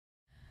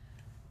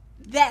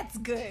That's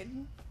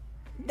good.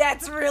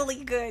 That's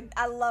really good.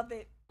 I love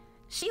it.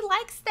 She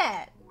likes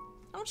that.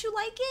 Don't you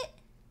like it?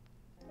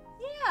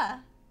 Yeah.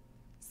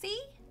 See?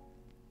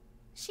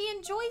 She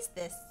enjoys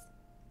this.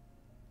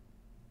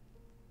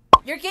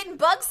 You're getting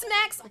bug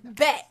snacks?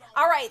 Bet.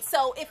 All right,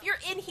 so if you're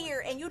in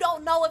here and you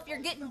don't know if you're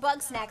getting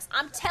bug snacks,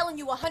 I'm telling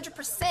you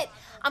 100%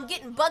 I'm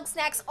getting bug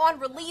snacks on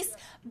release.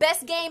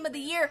 Best game of the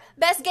year,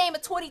 best game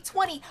of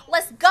 2020.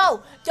 Let's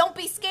go. Don't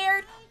be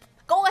scared.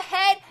 Go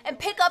ahead and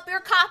pick up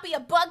your copy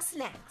of bug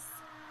snacks.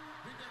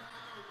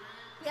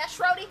 Yeah,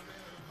 Shrody?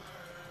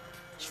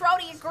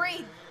 Shrody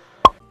agreed.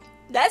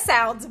 That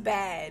sounds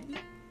bad.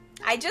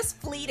 I just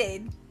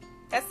fleeted.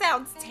 That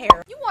sounds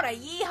terrible. You want a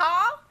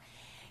yeehaw?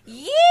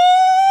 Yeehaw!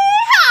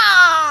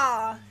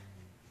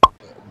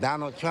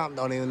 Donald Trump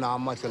don't even know how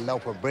much a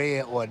loaf of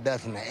bread or a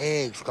dozen of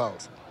eggs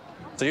cost.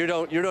 So you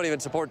don't even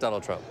support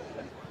Donald Trump?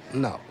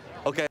 No.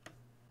 Okay.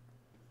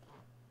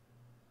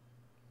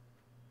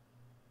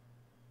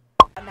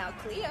 Now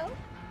Cleo.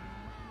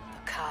 The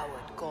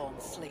coward Gorm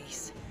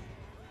flees.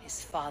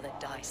 His father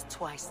dies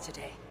twice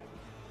today.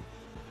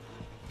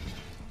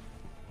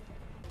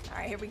 All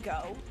right, here we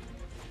go.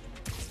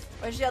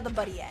 Where's your other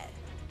buddy at?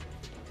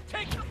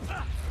 Take him!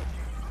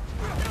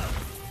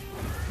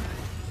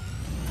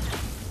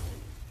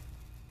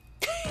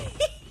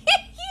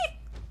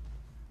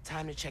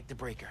 Time to check the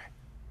breaker.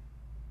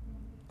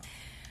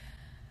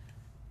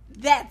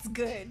 That's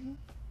good.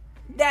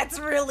 That's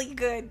really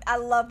good. I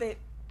love it.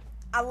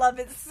 I love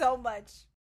it so much.